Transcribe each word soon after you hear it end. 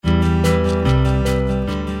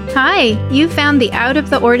Hi, you found the Out of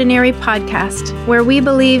the Ordinary podcast, where we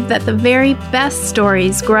believe that the very best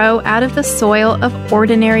stories grow out of the soil of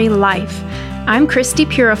ordinary life. I'm Christy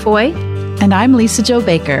Purifoy. And I'm Lisa Jo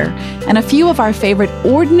Baker. And a few of our favorite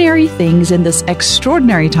ordinary things in this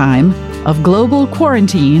extraordinary time of global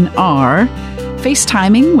quarantine are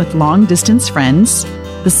FaceTiming with long-distance friends,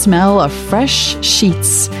 the smell of fresh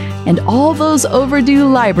sheets, and all those overdue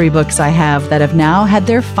library books I have that have now had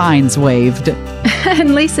their fines waived.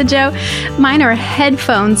 And Lisa Jo, mine are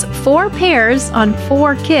headphones, 4 pairs on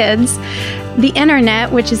 4 kids, the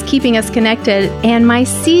internet, which is keeping us connected, and my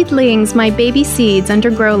seedlings, my baby seeds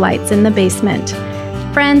under grow lights in the basement.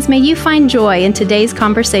 Friends, may you find joy in today's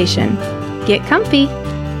conversation. Get comfy.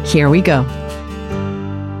 Here we go.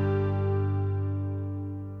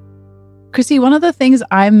 Chrissy, one of the things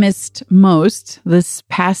I missed most this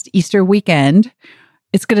past Easter weekend,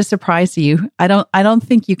 it's going to surprise you. I don't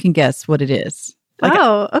think you can guess what it is.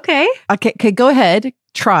 Okay. Okay, go ahead.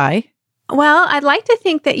 Try. Well, I'd like to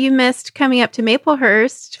think that you missed coming up to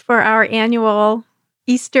Maplehurst for our annual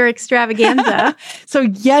Easter extravaganza. So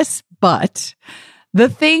yes, but the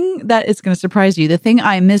thing that is going to surprise you, the thing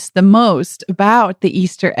I missed the most about the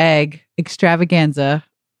Easter egg extravaganza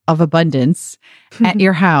of abundance at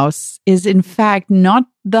your house is in fact not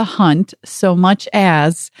the hunt so much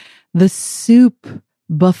as the soup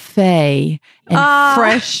buffet and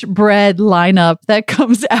fresh bread lineup that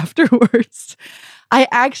comes afterwards. I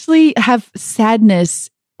actually have sadness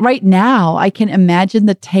right now. I can imagine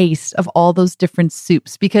the taste of all those different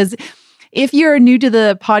soups, because if you're new to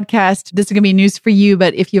the podcast, this is going to be news for you.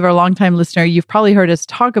 But if you're a longtime listener, you've probably heard us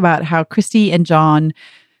talk about how Christy and John,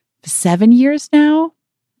 7 years now?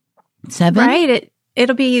 7? Right.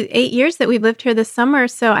 It'll be 8 years that we've lived here this summer.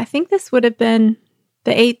 So I think this would have been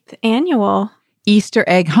the 8th annual Easter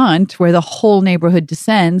egg hunt, where the whole neighborhood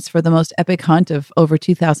descends for the most epic hunt of over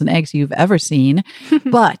 2,000 eggs you've ever seen.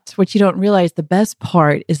 But what you don't realize, the best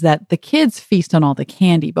part is that the kids feast on all the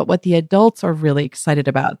candy. But what the adults are really excited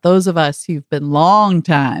about, those of us who've been long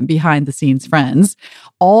time behind the scenes friends,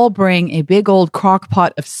 all bring a big old crock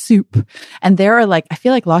pot of soup. And there are I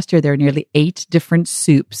feel like last year there were nearly 8 different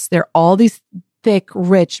soups. There are all these thick,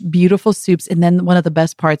 rich, beautiful soups. And then one of the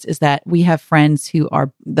best parts is that we have friends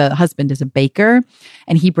the husband is a baker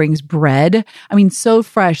and he brings bread. I mean, so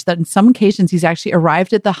fresh that in some occasions he's actually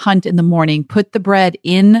arrived at the hunt in the morning, put the bread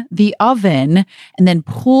in the oven, and then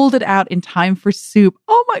pulled it out in time for soup.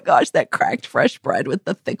 Oh my gosh, that cracked fresh bread with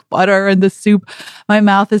the thick butter and the soup. My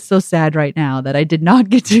mouth is so sad right now that I did not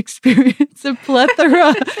get to experience a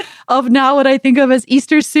plethora of now what I think of as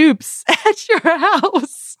Easter soups at your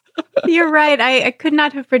house. You're right. I could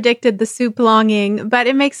not have predicted the soup longing, but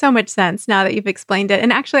it makes so much sense now that you've explained it.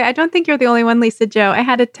 And actually, I don't think you're the only one, Lisa Jo. I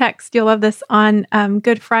had a text, you'll love this, on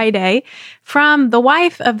Good Friday from the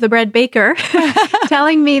wife of the bread baker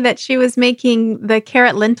telling me that she was making the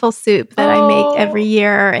carrot lentil soup that I make every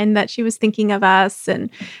year and that she was thinking of us, and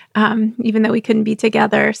even though we couldn't be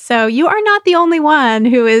together. So you are not the only one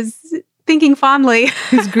who is thinking fondly,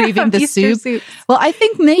 who's grieving the Easter soup. Well, I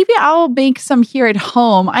think maybe I'll make some here at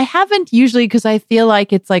home. I haven't usually, because I feel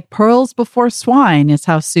like it's like pearls before swine is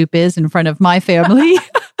how soup is in front of my family.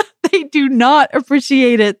 They do not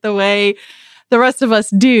appreciate it the way the rest of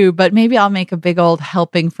us do, but maybe I'll make a big old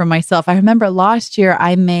helping for myself. I remember last year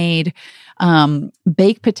I made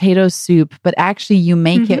baked potato soup, but actually you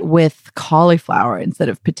make it with cauliflower instead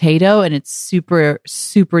of potato, and it's super,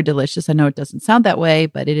 super delicious. I know it doesn't sound that way,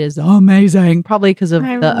 but it is amazing, probably because of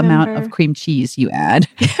the amount of cream cheese you add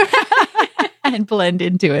and blend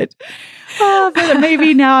into it. But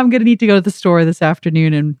maybe now I'm going to need to go to the store this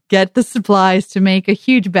afternoon and get the supplies to make a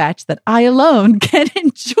huge batch that I alone can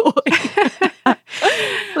enjoy.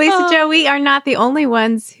 Lisa Jo, we are not the only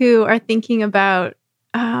ones who are thinking about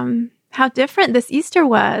how different this Easter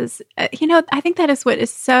was. I think that is what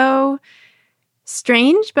is so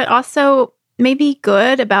strange, but also maybe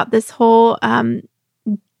good about this whole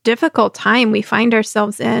difficult time we find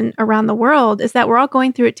ourselves in around the world, is that we're all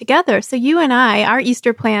going through it together. So you and I, our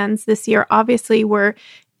Easter plans this year obviously were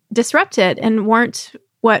disrupted and weren't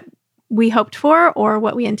what we hoped for or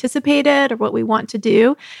what we anticipated or what we want to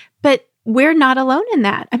do. But we're not alone in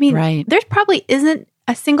that. I mean, There probably isn't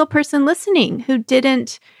a single person listening who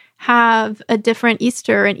didn't have a different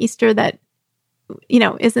Easter, an Easter that,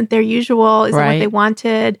 isn't their usual, isn't what they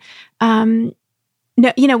wanted.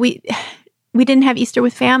 We didn't have Easter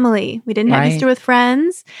with family. We didn't have Easter with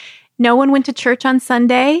friends. No one went to church on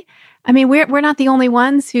Sunday. I mean, we're not the only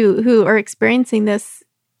ones who are experiencing this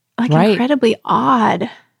incredibly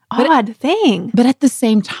odd odd thing. But at the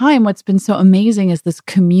same time, what's been so amazing is this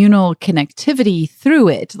communal connectivity through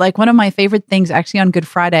it. Like one of my favorite things actually on Good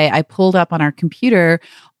Friday, I pulled up on our computer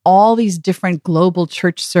all these different global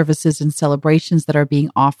church services and celebrations that are being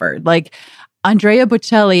offered. Like Andrea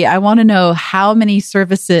Bocelli, I want to know how many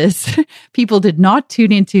services people did not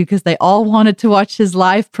tune into because they all wanted to watch his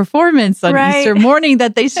live performance on Easter morning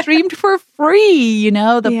that they streamed for free. You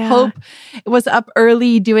know, the Pope was up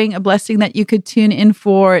early doing a blessing that you could tune in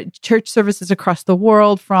for. Church services across the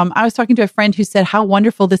world. I was talking to a friend who said how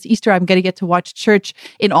wonderful this Easter I'm going to get to watch church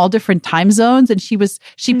in all different time zones. And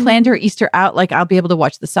she planned her Easter out like I'll be able to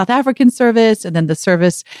watch the South African service and then the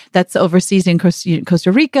service that's overseas in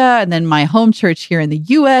Costa Rica and then my home church here in the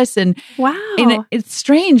U.S. And in a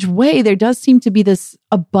strange way, there does seem to be this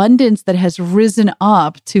abundance that has risen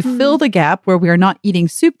up to fill the gap where we are not eating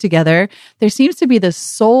soup together. There seems to be this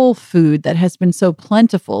soul food that has been so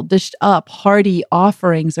plentiful, dished up, hearty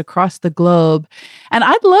offerings across the globe. And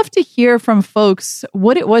I'd love to hear from folks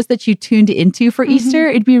what it was that you tuned into for Easter.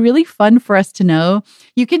 It'd be really fun for us to know.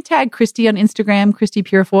 You can tag Christy on Instagram, Christy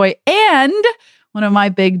Purefoy, and one of my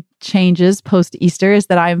big changes post-Easter is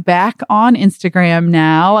that I'm back on Instagram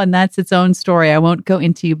now, and that's its own story I won't go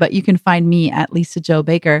into, but you can find me at Lisa Jo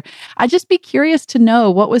Baker. I'd just be curious to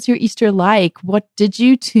know, what was your Easter like? What did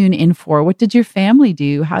you tune in for? What did your family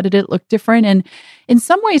do? How did it look different? And in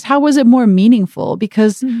some ways, how was it more meaningful?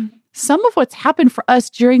 Because some of what's happened for us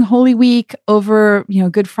during Holy Week over,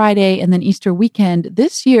 Good Friday and then Easter weekend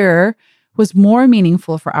this year was more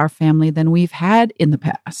meaningful for our family than we've had in the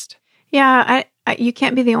past. Yeah, you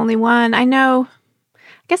can't be the only one. I know,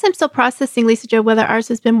 I guess I'm still processing, Lisa Jo, whether ours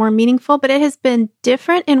has been more meaningful, but it has been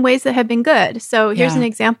different in ways that have been good. So here's an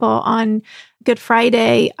example. On Good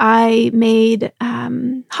Friday, I made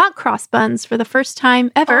hot cross buns for the first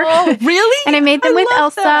time ever. Oh, really? And I made them with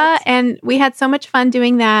Elsa, and we had so much fun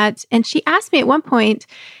doing that. And she asked me at one point,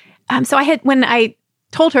 when I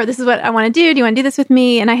told her, this is what I want to do. Do you want to do this with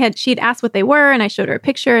me? And she'd asked what they were, and I showed her a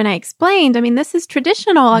picture, and I explained, this is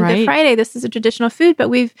traditional on Good Friday. This is a traditional food, but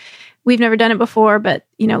we've never done it before, but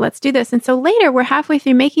let's do this. And so later we're halfway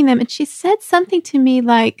through making them, and she said something to me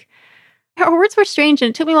like, her words were strange, and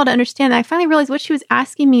it took me a while to understand that. I finally realized what she was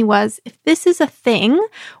asking me was, if this is a thing,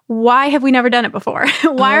 why have we never done it before?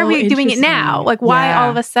 Why are we doing it now? Like, why all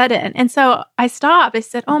of a sudden? And so I stopped. I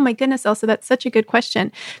said, oh my goodness, Elsa, that's such a good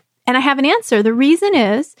question. And I have an answer. The reason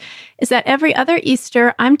is that every other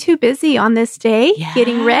Easter, I'm too busy on this day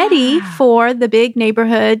getting ready for the big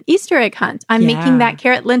neighborhood Easter egg hunt. I'm making that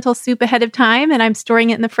carrot lentil soup ahead of time, and I'm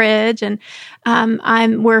storing it in the fridge, and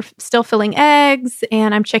we're still filling eggs,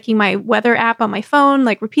 and I'm checking my weather app on my phone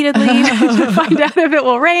like repeatedly to find out if it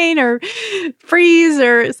will rain or freeze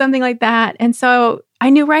or something like that. And so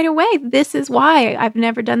I knew right away, this is why I've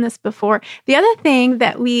never done this before. The other thing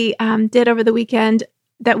that we did over the weekend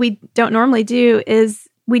that we don't normally do is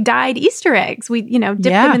we dyed Easter eggs. We, dipped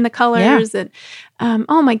them in the colors. And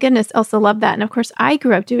oh my goodness, Elsa loved that. And of course, I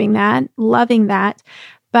grew up doing that, loving that.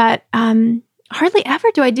 But hardly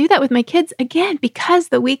ever do I do that with my kids, again, because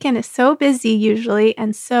the weekend is so busy usually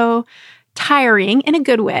and so tiring in a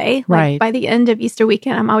good way. Like by the end of Easter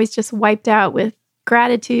weekend, I'm always just wiped out with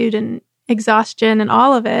gratitude and exhaustion and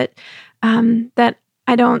all of it, that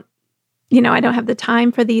I don't have the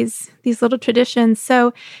time for these little traditions.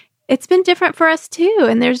 So it's been different for us too.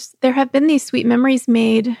 And there have been these sweet memories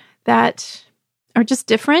made that are just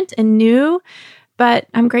different and new, but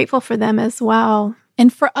I'm grateful for them as well.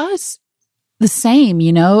 And for us, the same,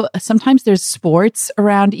 sometimes there's sports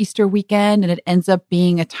around Easter weekend and it ends up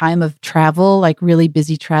being a time of travel, like really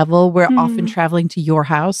busy travel. We're often traveling to your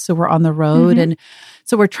house, so we're on the road. And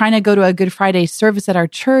so we're trying to go to a Good Friday service at our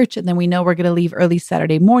church, and then we know we're going to leave early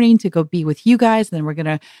Saturday morning to go be with you guys. And then we're going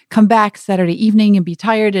to come back Saturday evening and be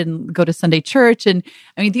tired and go to Sunday church. And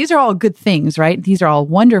these are all good things, right? These are all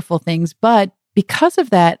wonderful things. But because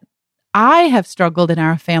of that, I have struggled in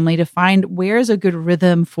our family to find where's a good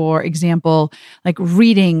rhythm, for example, like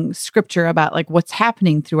reading scripture about like what's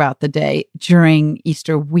happening throughout the day during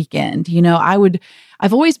Easter weekend.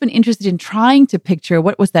 I've always been interested in trying to picture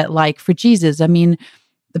what was that like for Jesus.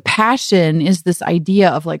 The Passion is this idea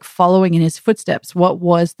of like following in his footsteps. What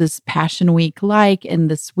was this Passion Week like, and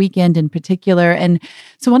this weekend in particular? And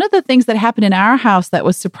so one of the things that happened in our house that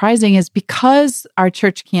was surprising is because our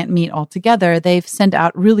church can't meet all together, they've sent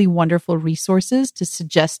out really wonderful resources to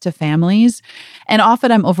suggest to families. And often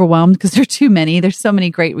I'm overwhelmed because there are too many. There's so many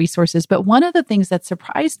great resources. But one of the things that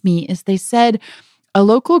surprised me is they said, a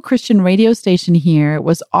local Christian radio station here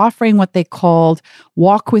was offering what they called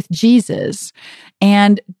Walk with Jesus.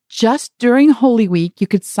 And just during Holy Week, you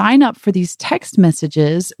could sign up for these text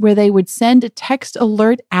messages where they would send a text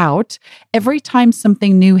alert out every time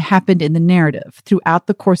something new happened in the narrative throughout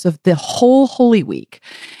the course of the whole Holy Week.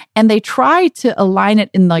 And they try to align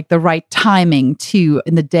it in like the right timing too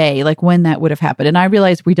in the day, like when that would have happened. And I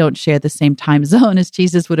realize we don't share the same time zone as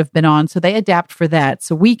Jesus would have been on. So they adapt for that.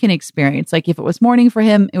 So we can experience, like if it was morning for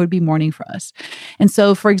him, it would be morning for us. And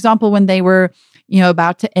so, for example, when they were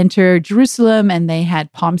about to enter Jerusalem and they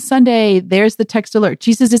had Palm Sunday, there's the text alert.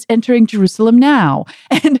 Jesus is entering Jerusalem now.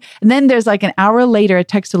 And then there's like an hour later, a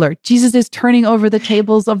text alert. Jesus is turning over the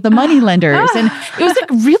tables of the moneylenders. And it was like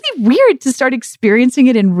really weird to start experiencing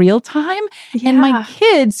it in real time. Yeah. And my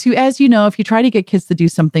kids, who, as you know, if you try to get kids to do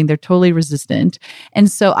something, they're totally resistant.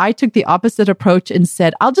 And so I took the opposite approach and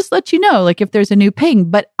said, I'll just let you know, like if there's a new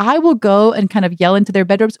ping, but I will go and kind of yell into their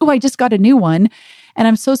bedrooms, oh, I just got a new one. And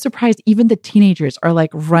I'm so surprised, even the teenagers are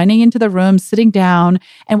like running into the room, sitting down.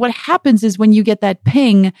 And what happens is when you get that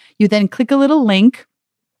ping, you then click a little link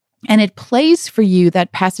and it plays for you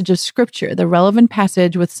that passage of scripture, the relevant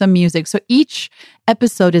passage with some music. So each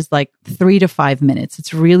episode is like 3 to 5 minutes.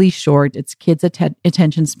 It's really short. It's kids'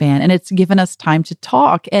 attention span, and it's given us time to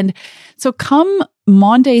talk. And so come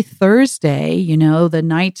Maundy, Thursday, the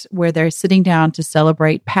night where they're sitting down to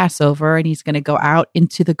celebrate Passover, and he's going to go out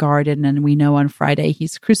into the garden, and we know on Friday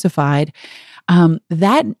he's crucified.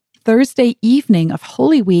 That Thursday evening of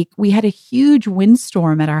Holy Week, we had a huge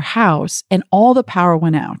windstorm at our house and all the power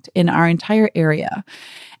went out in our entire area.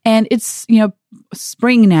 And it's,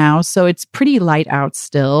 spring now, so it's pretty light out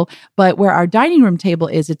still. But where our dining room table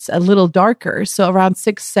is, it's a little darker. So around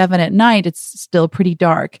 6, 7 at night, it's still pretty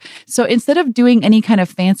dark. So instead of doing any kind of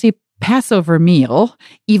fancy Passover meal,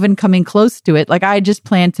 even coming close to it, like I just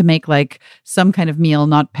planned to make like some kind of meal,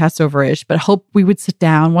 not Passover-ish, but hope we would sit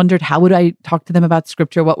down, wondered how would I talk to them about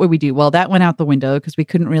scripture? What would we do? Well, that went out the window because we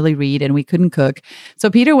couldn't really read and we couldn't cook. So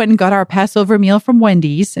Peter went and got our Passover meal from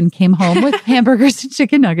Wendy's and came home with hamburgers and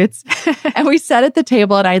chicken nuggets. And we sat at the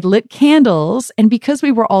table and I'd lit candles. And because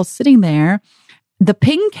we were all sitting there, the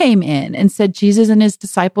ping came in and said Jesus and his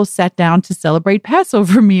disciples sat down to celebrate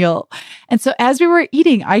Passover meal. And so as we were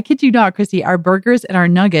eating, I kid you not, Christy, our burgers and our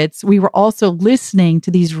nuggets, we were also listening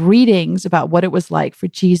to these readings about what it was like for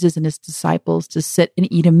Jesus and his disciples to sit and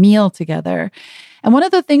eat a meal together. And one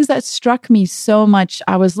of the things that struck me so much,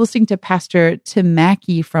 I was listening to Pastor Tim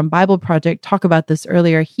Mackey from Bible Project talk about this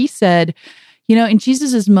earlier. He said, in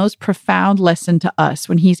Jesus' most profound lesson to us,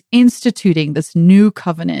 when he's instituting this new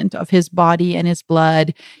covenant of his body and his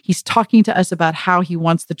blood, he's talking to us about how he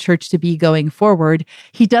wants the church to be going forward.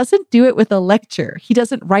 He doesn't do it with a lecture. He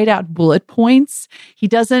doesn't write out bullet points. He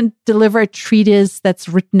doesn't deliver a treatise that's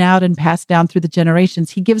written out and passed down through the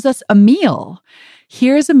generations. He gives us a meal.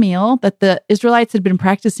 Here's a meal that the Israelites had been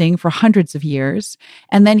practicing for hundreds of years,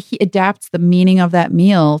 and then he adapts the meaning of that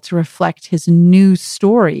meal to reflect his new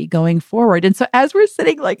story going forward. And so as we're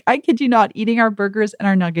sitting, like, I kid you not, eating our burgers and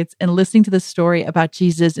our nuggets and listening to the story about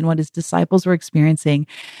Jesus and what his disciples were experiencing,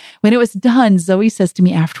 when it was done, Zoe says to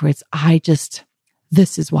me afterwards,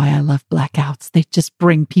 this is why I love blackouts. They just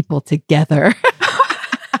bring people together.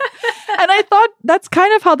 And I thought that's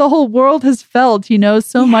kind of how the whole world has felt,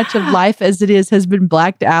 so much of life as it is has been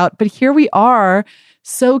blacked out. But here we are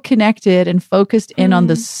so connected and focused in on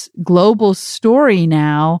this global story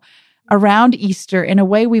now around Easter in a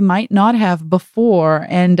way we might not have before.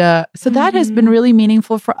 And so that has been really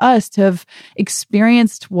meaningful for us to have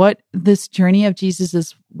experienced what this journey of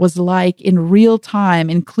Jesus was like in real time,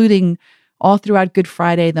 including all throughout Good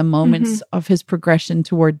Friday, the moments of his progression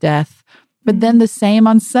toward death. But then the same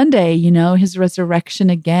on Sunday, his resurrection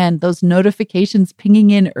again, those notifications pinging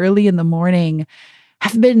in early in the morning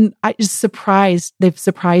have been, they've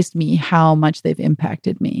surprised me how much they've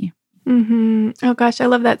impacted me. Mm-hmm. Oh gosh, I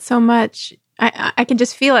love that so much. I can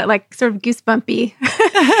just feel it, like sort of goosebumpy,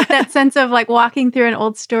 that sense of like walking through an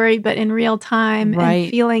old story, but in real time, right. And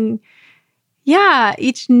feeling,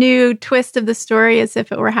 each new twist of the story as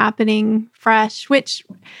if it were happening fresh, which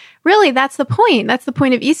really, that's the point. That's the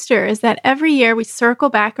point of Easter, is that every year we circle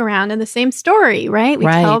back around in the same story, right? We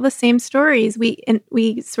tell the same stories.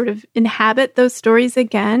 We sort of inhabit those stories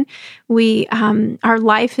again. Our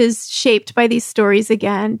life is shaped by these stories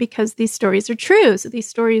again because these stories are true. So these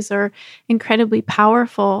stories are incredibly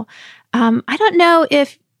powerful. I don't know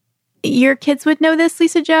if your kids would know this,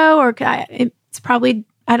 Lisa Jo, or it's probably,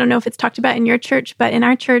 I don't know if it's talked about in your church, but in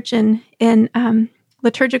our church in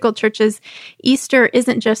liturgical churches, Easter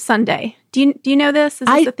isn't just Sunday. Do you know this? Is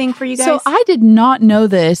this a thing for you guys? So I did not know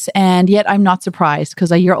this, and yet I'm not surprised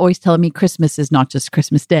because you're always telling me Christmas is not just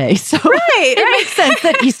Christmas Day. So it makes sense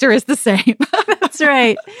that Easter is the same. That's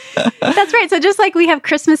right. That's right. So just like we have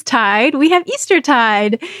Christmas tide, we have Easter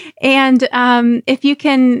tide. And if you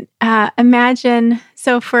can imagine,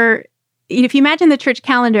 if you imagine the church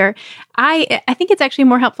calendar, I think it's actually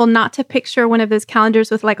more helpful not to picture one of those calendars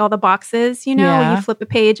with like all the boxes, when you flip a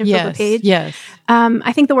page and flip a page. Yes.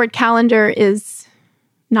 I think the word calendar is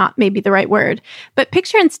not maybe the right word, but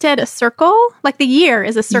picture instead a circle, like the year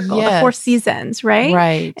is a circle, the 4 seasons, right?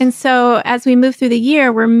 Right. And so as we move through the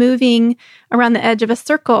year, we're moving around the edge of a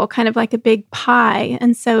circle, kind of like a big pie.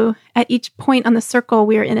 And so at each point on the circle,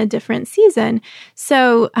 we're in a different season.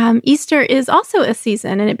 So Easter is also a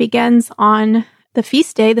season, and it begins on the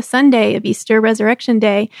feast day, the Sunday of Easter, Resurrection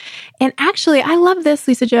Day. And actually, I love this,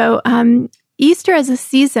 Lisa Jo. Easter as a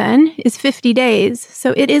season is 50 days.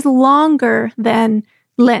 So it is longer than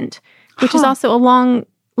Lent, which is also a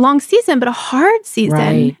long season, but a hard season.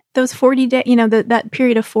 Right. Those 40 days, that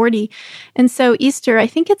period of 40. And so Easter, I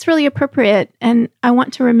think it's really appropriate. And I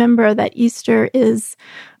want to remember that Easter is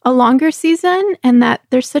a longer season and that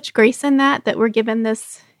there's such grace in that we're given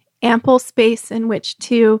this ample space in which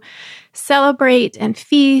to celebrate and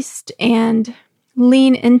feast and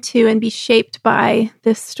lean into and be shaped by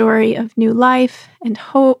this story of new life and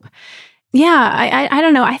hope. Yeah, I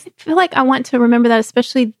don't know. I feel like I want to remember that,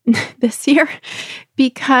 especially this year,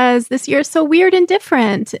 because this year is so weird and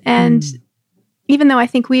different. And even though I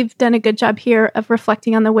think we've done a good job here of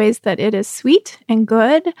reflecting on the ways that it is sweet and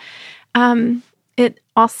good, it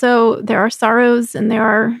also, there are sorrows and there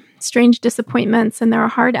are strange disappointments and there are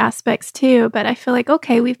hard aspects too. But I feel like,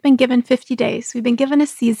 okay, we've been given 50 days. We've been given a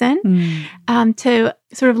season to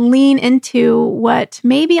sort of lean into what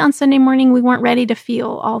maybe on Sunday morning we weren't ready to feel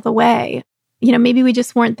all the way. Maybe we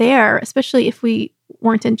just weren't there, especially if we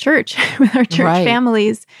weren't in church with our church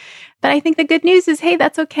families. But I think the good news is, hey,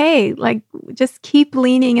 that's okay. Like, just keep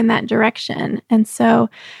leaning in that direction. And so,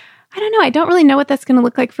 I don't know. I don't really know what that's going to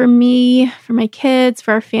look like for me, for my kids,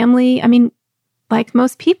 for our family. I mean, like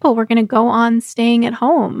most people, we're going to go on staying at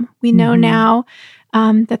home. We know now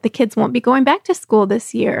that the kids won't be going back to school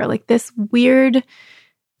this year. Like this weird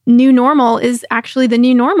new normal is actually the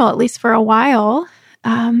new normal, at least for a while.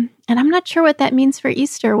 And I'm not sure what that means for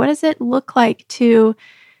Easter. What does it look like to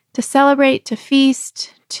celebrate, to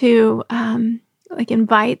feast, to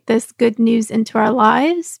invite this good news into our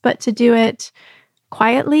lives, but to do it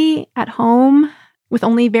quietly at home with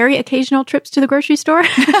only very occasional trips to the grocery store?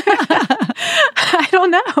 I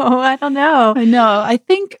don't know. I know. I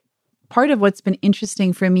think part of what's been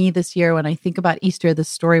interesting for me this year when I think about Easter, the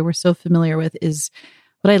story we're so familiar with, is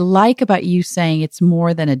what I like about you saying it's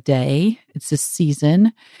more than a day, it's a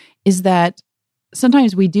season, is that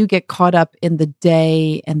sometimes we do get caught up in the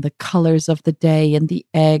day and the colors of the day and the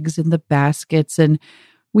eggs and the baskets, and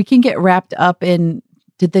we can get wrapped up in,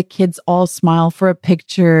 did the kids all smile for a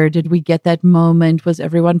picture? Did we get that moment? Was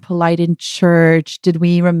everyone polite in church? Did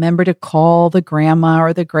we remember to call the grandma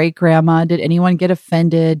or the great grandma? Did anyone get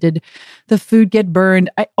offended? Did the food get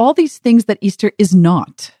burned? All these things that Easter is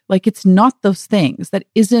not. Like, it's not those things. That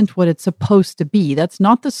isn't what it's supposed to be. That's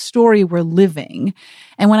not the story we're living.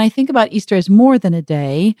 And when I think about Easter as more than a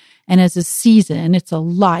day and as a season, it's a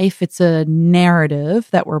life, it's a narrative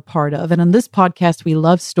that we're part of. And on this podcast, we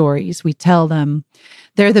love stories. We tell them.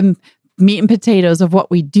 They're the meat and potatoes of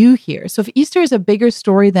what we do here. So if Easter is a bigger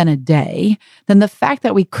story than a day, then the fact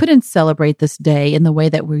that we couldn't celebrate this day in the way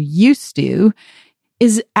that we're used to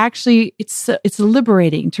is actually, it's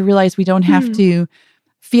liberating to realize we don't have to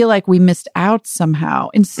feel like we missed out somehow.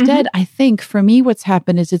 Instead, I think for me, what's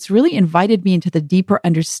happened is it's really invited me into the deeper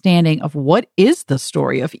understanding of what is the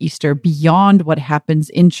story of Easter beyond what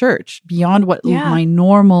happens in church, beyond what my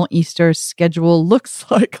normal Easter schedule looks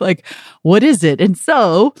like. Like, what is it? And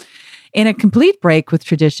so, in a complete break with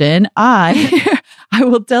tradition, I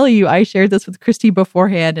will tell you, I shared this with Christy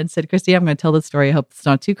beforehand and said, Christy, I'm going to tell this story. I hope it's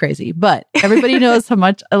not too crazy. But everybody knows how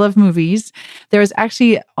much I love movies. There was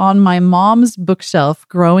actually on my mom's bookshelf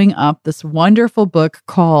growing up this wonderful book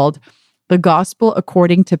called The Gospel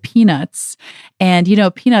According to Peanuts. And,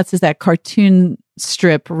 Peanuts is that cartoon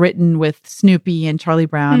strip written with Snoopy and Charlie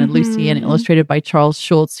Brown and Lucy and illustrated by Charles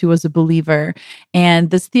Schulz, who was a believer.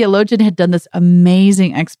 And this theologian had done this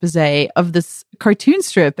amazing expose of this cartoon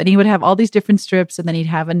strip. And he would have all these different strips and then he'd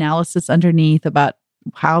have analysis underneath about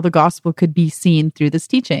how the gospel could be seen through this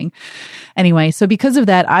teaching. Anyway, so because of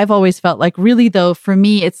that, I've always felt like really though, for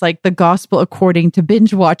me, it's like the gospel according to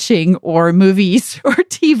binge watching or movies or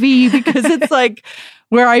TV, because it's like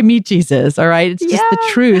where I meet Jesus. All right. It's just the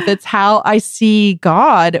truth. It's how I see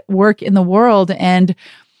God work in the world. And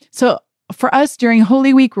so for us during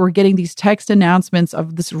Holy Week, we're getting these text announcements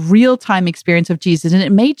of this real-time experience of Jesus. And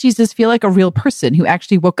it made Jesus feel like a real person who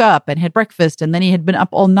actually woke up and had breakfast. And then he had been up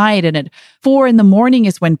all night. And at 4 a.m.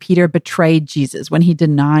 is when Peter betrayed Jesus, when he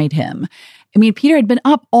denied him. I mean, Peter had been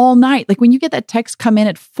up all night. Like when you get that text come in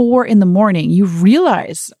at 4 a.m, you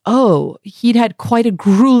realize, oh, he'd had quite a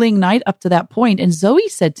grueling night up to that point. And Zoe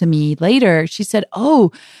said to me later, she said,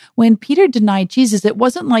 oh, when Peter denied Jesus, it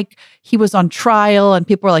wasn't like he was on trial and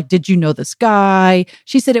people were like, did you know this guy?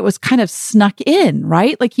 She said it was kind of snuck in,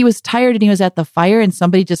 right? Like he was tired and he was at the fire and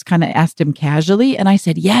somebody just kind of asked him casually. And I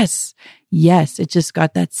said, yes, it just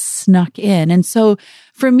got that snuck in. And so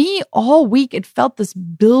for me, all week, it felt this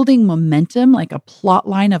building momentum, like a plot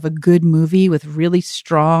line of a good movie with really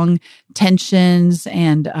strong tensions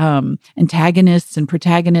and antagonists and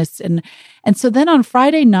protagonists. And so then on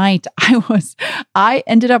Friday night, I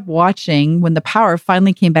ended up watching when the power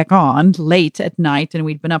finally came back on late at night and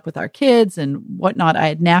we'd been up with our kids and whatnot. I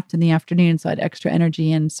had napped in the afternoon, so I had extra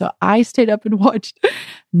energy. And so I stayed up and watched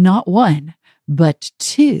not one, but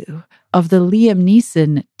 2 of the Liam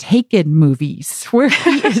Neeson Taken movies, where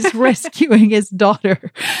he is rescuing his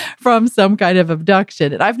daughter from some kind of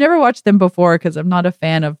abduction. And I've never watched them before because I'm not a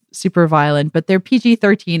fan of super violent, but they're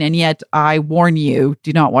PG-13. And yet I warn you,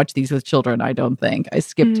 do not watch these with children, I don't think. I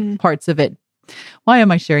skipped parts of it. Why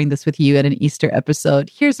am I sharing this with you at an Easter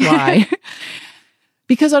episode? Here's why.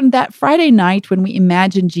 Because on that Friday night, when we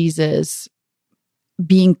imagine Jesus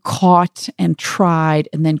being caught and tried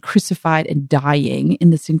and then crucified and dying in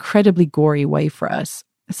this incredibly gory way for us,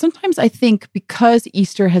 sometimes I think because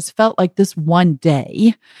Easter has felt like this one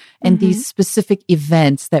day and these specific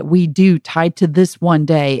events that we do tied to this one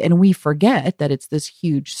day, and we forget that it's this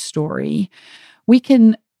huge story, we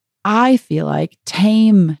can, I feel like,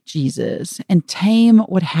 tame Jesus and tame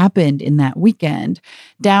what happened in that weekend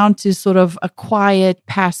down to sort of a quiet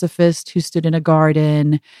pacifist who stood in a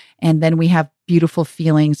garden. And then we have beautiful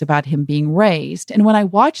feelings about him being raised. And when I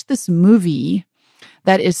watch this movie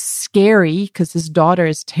that is scary because his daughter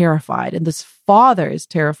is terrified and this father is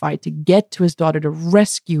terrified to get to his daughter to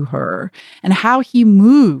rescue her, and how he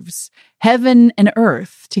moves heaven and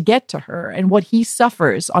earth to get to her, and what he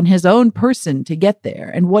suffers on his own person to get there,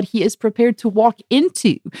 and what he is prepared to walk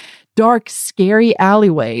into dark, scary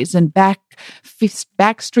alleyways and back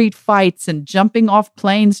street fights and jumping off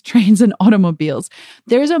planes, trains, and automobiles.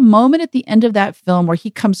 There's a moment at the end of that film where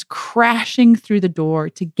he comes crashing through the door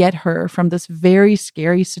to get her from this very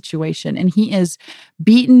scary situation. And he is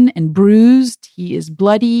beaten and bruised. He is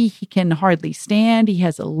bloody. He can hardly stand. He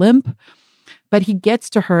has a limp. But he gets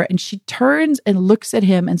to her and she turns and looks at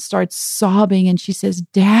him and starts sobbing. And she says,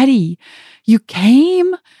 "Daddy, you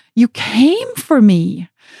came for me."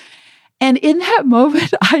 And in that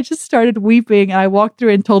moment, I just started weeping. And I walked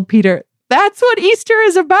through and told Peter, that's what Easter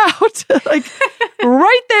is about. Like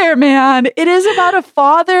right there, man. It is about a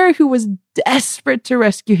father who was desperate to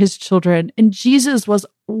rescue his children. And Jesus was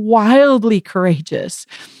wildly courageous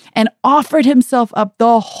and offered himself up,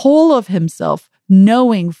 the whole of himself,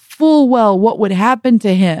 knowing full well what would happen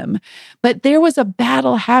to him. But there was a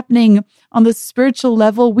battle happening on the spiritual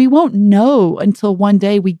level we won't know until one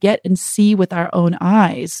day we get and see with our own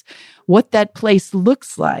eyes what that place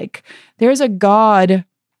looks like. There's a God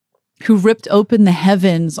who ripped open the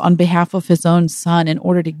heavens on behalf of his own son in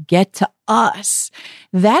order to get to us.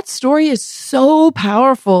 That story is so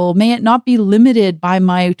powerful. May it not be limited by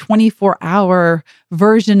my 24-hour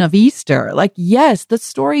version of Easter. Like, yes, the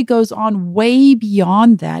story goes on way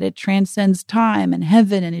beyond that. It transcends time and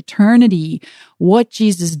heaven and eternity. What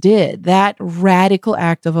Jesus did, that radical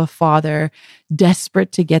act of a father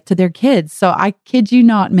desperate to get to their kids. So I kid you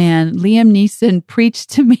not, man, Liam Neeson preached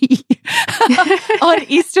to me on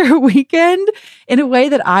Easter weekend in a way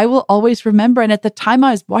that I will always remember. And at the time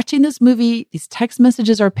I was watching this movie, these text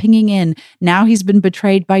messages are pinging in. Now he's been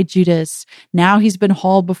betrayed by Judas. Now he's been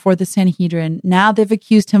hauled before the Sanhedrin. Now they've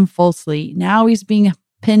accused him falsely. Now he's being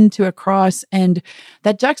pinned to a cross. And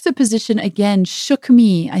that juxtaposition again shook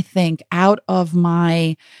me, I think, out of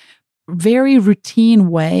my very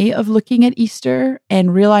routine way of looking at Easter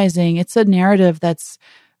and realizing it's a narrative that's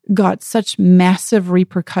got such massive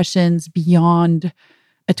repercussions beyond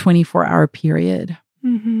a 24-hour period.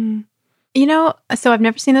 Mm-hmm. You know, so I've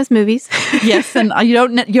never seen those movies. Yes, and you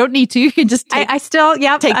don't need to. You can just take, take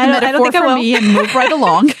the metaphor from me and move right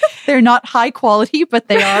along. They're not high quality, but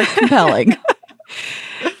they are compelling.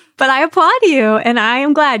 But I applaud you, and I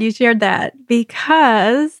am glad you shared that,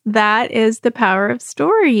 because that is the power of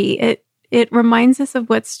story. It reminds us of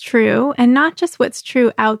what's true, and not just what's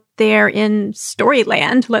true out there in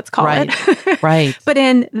Storyland, let's call it. Right. But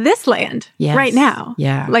in this land right now.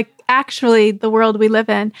 Yeah. Like actually the world we live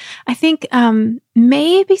in. I think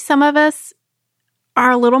maybe some of us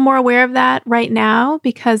are a little more aware of that right now,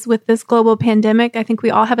 because with this global pandemic, I think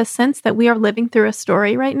we all have a sense that we are living through a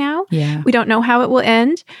story right now. Yeah. We don't know how it will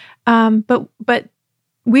end, but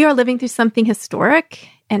we are living through something historic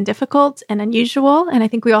and difficult and unusual. And I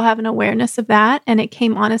think we all have an awareness of that. And it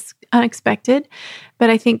came on us unexpected. But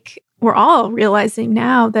I think we're all realizing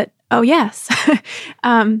now that, oh, yes,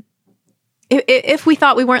 if we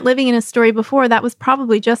thought we weren't living in a story before, that was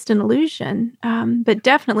probably just an illusion. But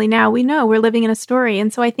definitely now we know we're living in a story.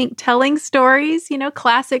 And so I think telling stories,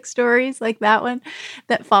 classic stories like that one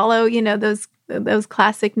that follow, those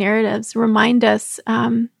classic narratives remind us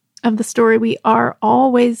of the story we are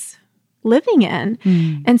always living in.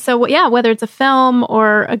 And so, whether it's a film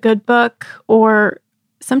or a good book, or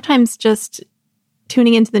sometimes just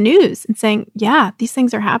tuning into the news and saying, these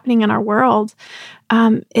things are happening in our world,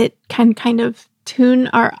 it can kind of tune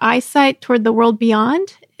our eyesight toward the world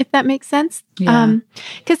beyond, if that makes sense.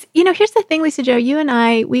 Because, here's the thing, Lisa-Jo, you and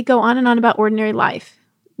I, we go on and on about ordinary life.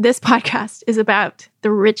 This podcast is about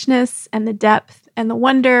the richness and the depth and the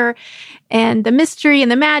wonder and the mystery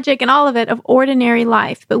and the magic and all of it of ordinary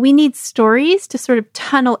life. But we need stories to sort of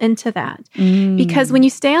tunnel into that. Because when you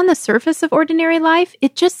stay on the surface of ordinary life,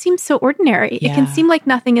 it just seems so ordinary. It can seem like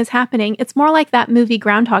nothing is happening. It's more like that movie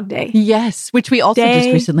Groundhog Day. Yes, which we also just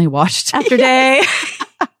recently watched. After day.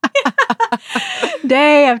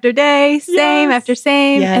 Day after day, same after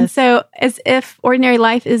same. And so as if ordinary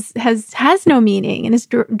life has no meaning and is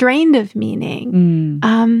drained of meaning.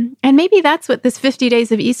 And maybe that's what this 50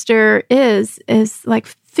 days of Easter is like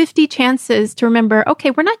 50 chances to remember,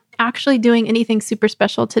 okay, we're not actually doing anything super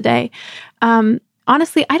special today.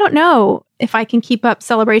 Honestly, I don't know if I can keep up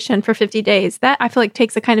celebration for 50 days. That I feel like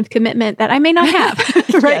takes a kind of commitment that I may not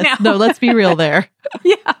have right now. No, let's be real there.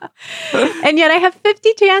 And yet I have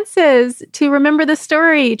 50 chances to remember the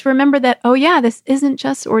story, to remember that, this isn't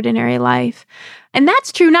just ordinary life. And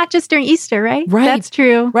that's true, not just during Easter, right? Right. That's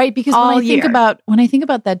true. Right. Because when I think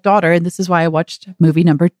about that daughter, and this is why I watched movie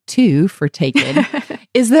number 2 for Taken,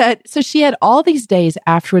 is that, so she had all these days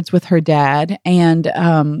afterwards with her dad. And,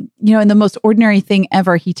 in the most ordinary thing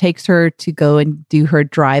ever, he takes her to go and do her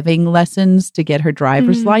driving lessons to get her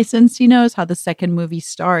driver's license, is how the second movie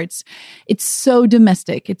starts. It's so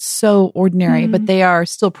domestic. It's so ordinary, but they are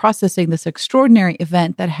still processing this extraordinary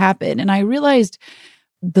event that happened. And I realized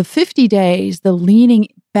the 50 days, the leaning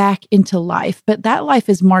back into life, but that life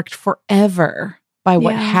is marked forever by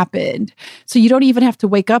what happened. So you don't even have to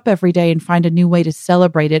wake up every day and find a new way to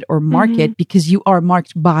celebrate it or mark it, because you are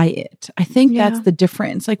marked by it. I think that's the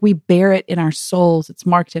difference. Like we bear it in our souls. It's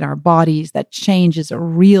marked in our bodies. That change is a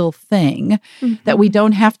real thing that we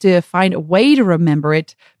don't have to find a way to remember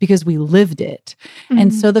it because we lived it.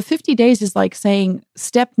 And so the 50 days is like saying,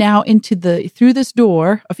 step now through this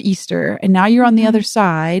door of Easter, and now you're on the other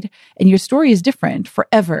side, and your story is different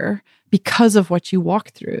forever because of what you walk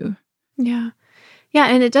through. Yeah,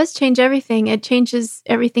 and it does change everything. It changes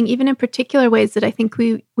everything, even in particular ways that I think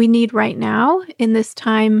we need right now in this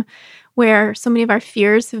time where so many of our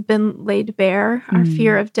fears have been laid bare. Our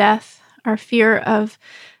fear of death, our fear of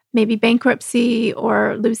maybe bankruptcy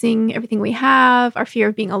or losing everything we have, our fear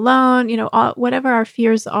of being alone, whatever our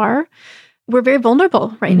fears are. We're very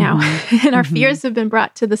vulnerable right now. And our fears have been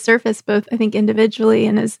brought to the surface, both, I think, individually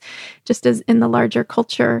and as in the larger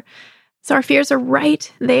culture. So our fears are right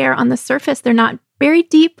there on the surface. They're not very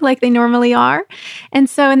deep like they normally are. And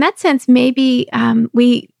so in that sense, maybe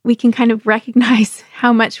we can kind of recognize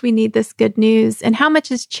how much we need this good news and how much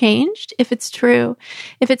has changed if it's true.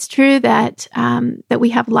 If it's true that that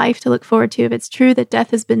we have life to look forward to, if it's true that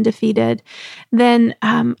death has been defeated, then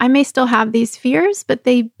I may still have these fears, but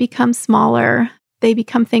they become smaller. They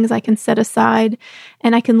become things I can set aside,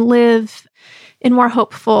 and I can live in more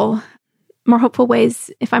hopeful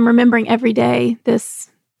ways if I'm remembering every day this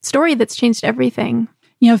story that's changed everything.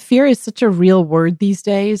 Fear is such a real word these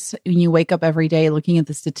days. When you wake up every day looking at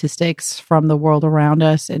the statistics from the world around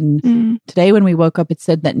us. And today when we woke up, it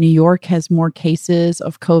said that New York has more cases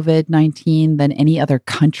of COVID-19 than any other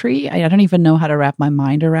country. I don't even know how to wrap my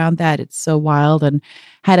mind around that. It's so wild. And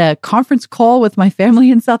had a conference call with my family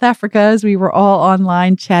in South Africa as we were all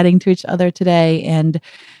online chatting to each other today. And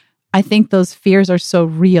I think those fears are so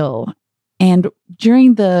real. And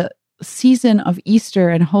during the season of Easter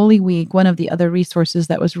and Holy Week, one of the other resources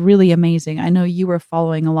that was really amazing, I know you were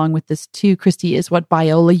following along with this too, Christy, is what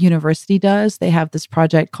Biola University does. They have this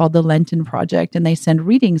project called the Lenten Project, and they send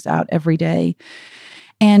readings out every day.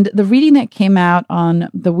 And the reading that came out on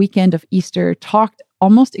the weekend of Easter talked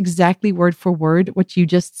almost exactly word for word what you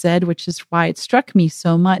just said, which is why it struck me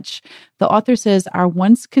so much. The author says, our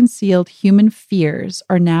once concealed human fears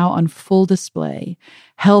are now on full display.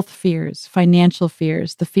 Health fears, financial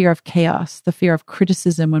fears, the fear of chaos, the fear of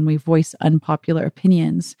criticism when we voice unpopular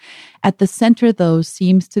opinions. At the center, though,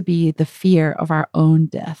 seems to be the fear of our own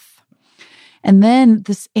death. And then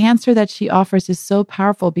this answer that she offers is so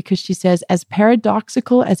powerful because she says, as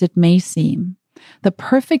paradoxical as it may seem, the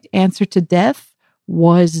perfect answer to death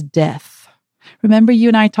was death. Remember, you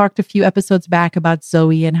and I talked a few episodes back about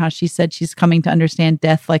Zoe and how she said she's coming to understand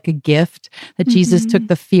death like a gift, that Jesus took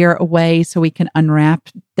the fear away so we can unwrap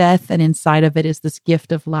death, and inside of it is this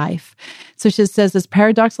gift of life. So she says, as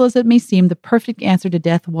paradoxical as it may seem, the perfect answer to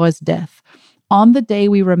death was death. On the day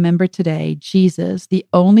we remember today, Jesus, the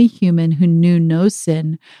only human who knew no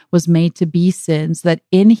sin, was made to be sin so that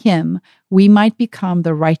in him we might become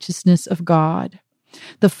the righteousness of God.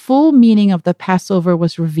 The full meaning of the Passover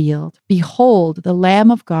was revealed. Behold, the Lamb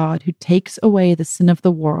of God who takes away the sin of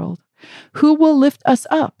the world. Who will lift us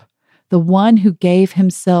up? The one who gave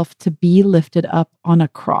himself to be lifted up on a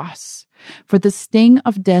cross. For the sting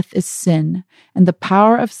of death is sin, and the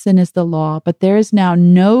power of sin is the law, but there is now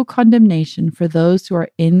no condemnation for those who are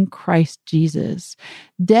in Christ Jesus.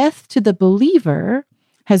 Death to the believer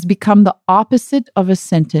has become the opposite of a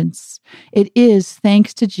sentence. It is,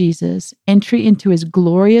 thanks to Jesus, entry into his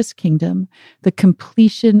glorious kingdom, the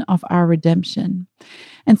completion of our redemption.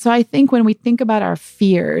 And so I think when we think about our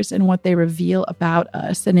fears and what they reveal about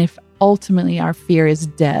us, and if ultimately our fear is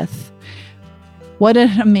death, what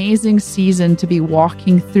an amazing season to be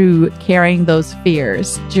walking through carrying those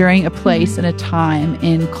fears during a place and a time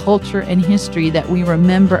in culture and history that we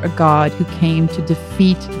remember a God who came to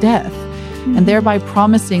defeat death. And thereby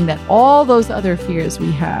promising that all those other fears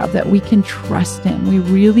we have, that we can trust him. We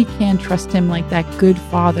really can trust him like that good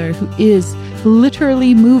Father who is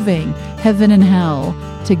literally moving heaven and hell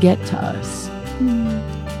to get to us.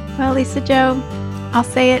 Well, Lisa Jo, I'll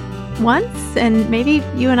say it once, and maybe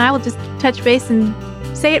you and I will just touch base and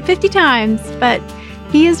say it 50 times, but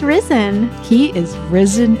he is risen. He is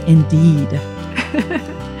risen indeed.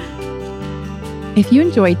 If you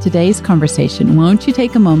enjoyed today's conversation, won't you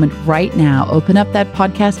take a moment right now, open up that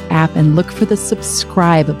podcast app and look for the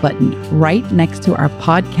subscribe button right next to our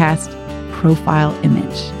podcast profile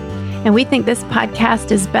image. And we think this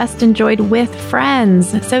podcast is best enjoyed with friends.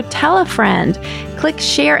 So tell a friend, click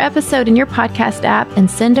share episode in your podcast app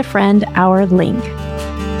and send a friend our link.